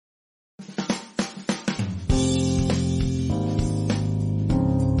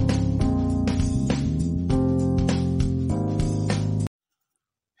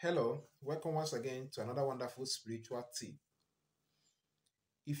Hello, welcome once again to another wonderful spiritual tip.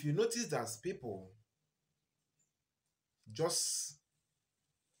 If you notice that people just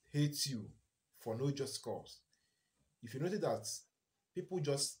hate you for no just cause, if you notice that people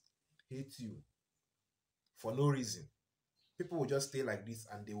just hate you for no reason, people will just stay like this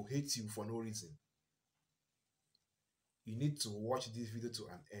and they will hate you for no reason. You need to watch this video to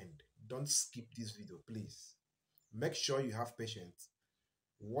an end. Don't skip this video, please. Make sure you have patience.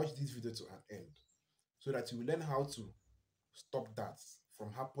 Watch this video to an end so that you will learn how to stop that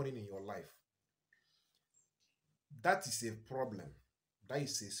from happening in your life. That is a problem. That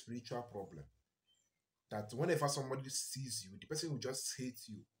is a spiritual problem. That whenever somebody sees you, the person will just hate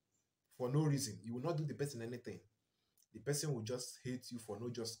you for no reason. You will not do the person anything. The person will just hate you for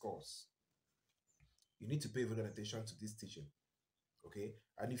no just cause. You need to pay very attention to this teaching. Okay?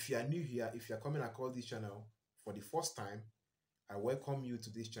 And if you are new here, if you are coming across this channel for the first time, I welcome you to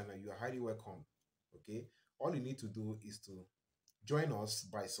this channel. You are highly welcome. Okay? All you need to do is to join us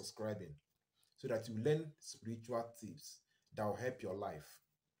by subscribing so that you learn spiritual tips that will help your life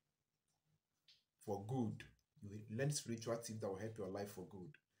for good. You will learn spiritual tips that will help your life for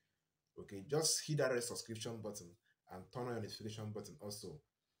good. Okay, just hit that red subscription button and turn on your notification button also,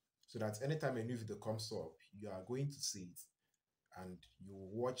 so that anytime a new video comes up, you are going to see it and you will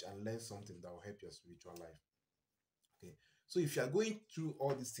watch and learn something that will help your spiritual life. Okay, so if you are going through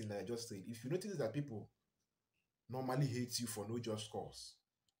all these things that I just said, if you notice that people normally hate you for no just cause,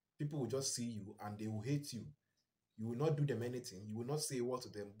 people will just see you and they will hate you. You will not do them anything. You will not say a word to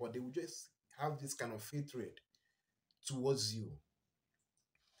them, but they will just have this kind of hatred towards you.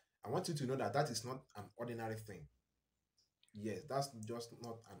 I want you to know that that is not an ordinary thing. Yes, that's just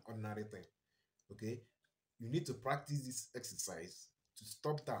not an ordinary thing. Okay? You need to practice this exercise to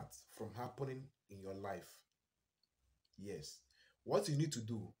stop that from happening in your life. Yes. What you need to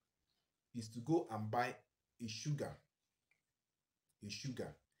do is to go and buy a sugar. A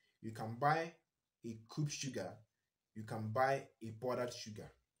sugar. You can buy a cube sugar. You can buy a powdered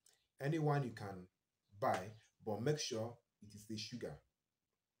sugar. Anyone you can buy, but make sure it is the sugar.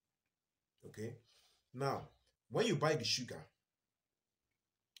 Okay? Now, when you buy the sugar,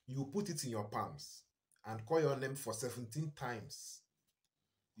 you put it in your palms and call your name for 17 times.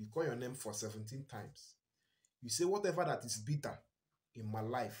 You call your name for 17 times. You say, whatever that is bitter in my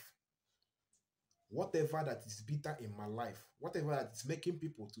life, whatever that is bitter in my life, whatever that is making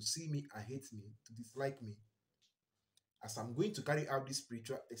people to see me and hate me, to dislike me, as I'm going to carry out this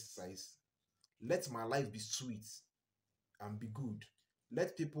spiritual exercise, let my life be sweet and be good.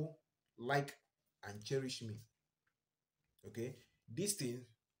 Let people like and cherish me. Okay? This thing,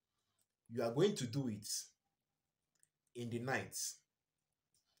 you are going to do it in the night,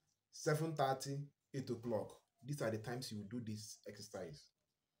 7:30, 8 o'clock. These are the times you will do this exercise.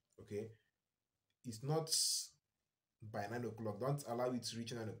 Okay? It's not by 9 o'clock. Don't allow it to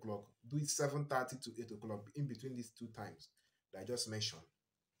reach 9 o'clock. Do it 7:30 to 8 o'clock, in between these two times that I just mentioned.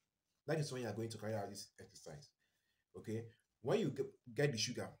 That is when you are going to carry out this exercise. Okay? When you get the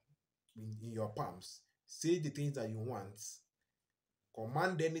sugar in your palms, say the things that you want.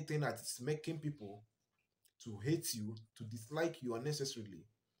 Command anything that is making people to hate you, to dislike you unnecessarily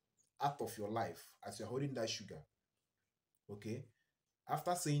out of your life as you're holding that sugar. Okay?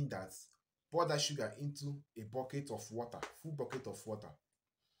 After saying that, pour that sugar into a bucket of water, full bucket of water.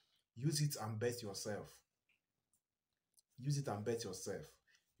 Use it and bet yourself. Use it and bet yourself.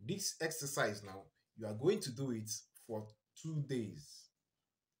 This exercise now, you are going to do it for 2 days.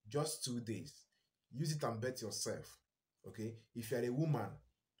 Just 2 days. Use it and bet yourself. Okay? If you're a woman,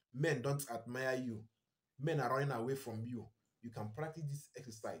 men don't admire you. Men are running away from you. You can practice this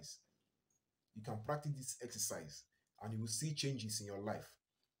exercise. You can practice this exercise and you will see changes in your life.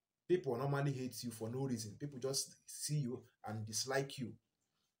 People normally hate you for no reason. People just see you and dislike you.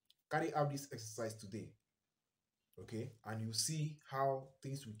 Carry out this exercise today. Okay? And you see how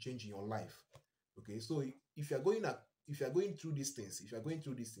things will change in your life. Okay? So if you are going through these things,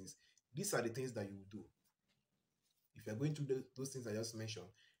 these are the things that you will do. If you are going through those things I just mentioned,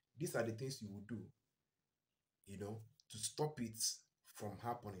 these are the things you will do, to stop it from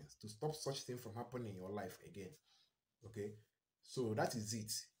happening, to stop such thing from happening in your life again. Okay? So that is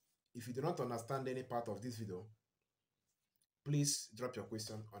it. If you do not understand any part of this video, please drop your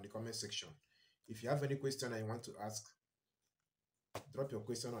question on the comment section. If you have any question that you want to ask, drop your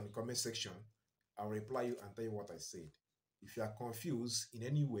question on the comment section. I'll reply you and tell you what I said. If you are confused in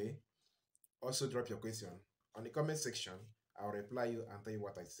any way, also drop your question on the comment section. I'll reply you and tell you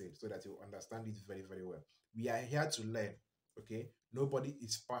what I said so that you understand it very, very well. We are here to learn, okay? Nobody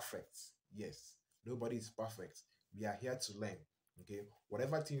is perfect. Yes, nobody is perfect. We are here to learn, Okay,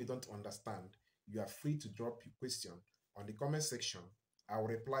 whatever thing you don't understand, you are free to drop your question on the comment section. I will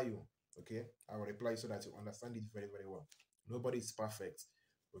reply you. Okay, I will reply you so that you understand it very, very well. Nobody is perfect.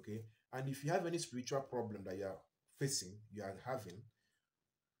 Okay, and if you have any spiritual problem that you are facing, you are having,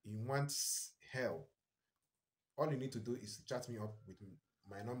 you want help, all you need to do is to chat me up with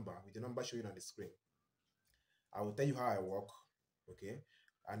my number, with the number showing on the screen. I will tell you how I work. Okay,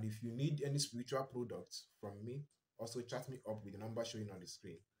 and if you need any spiritual products from me, also chat me up with the number showing on the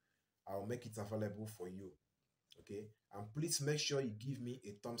screen. I'll make it available for you. Okay, and please make sure you give me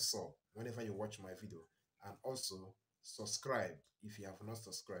a thumbs up whenever you watch my video, and also subscribe if you have not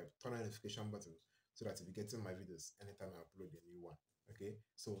subscribed. Turn on the notification button so that you'll be getting my videos anytime I upload a new one. Okay,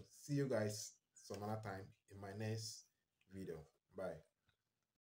 so see you guys some other time in my next video. Bye.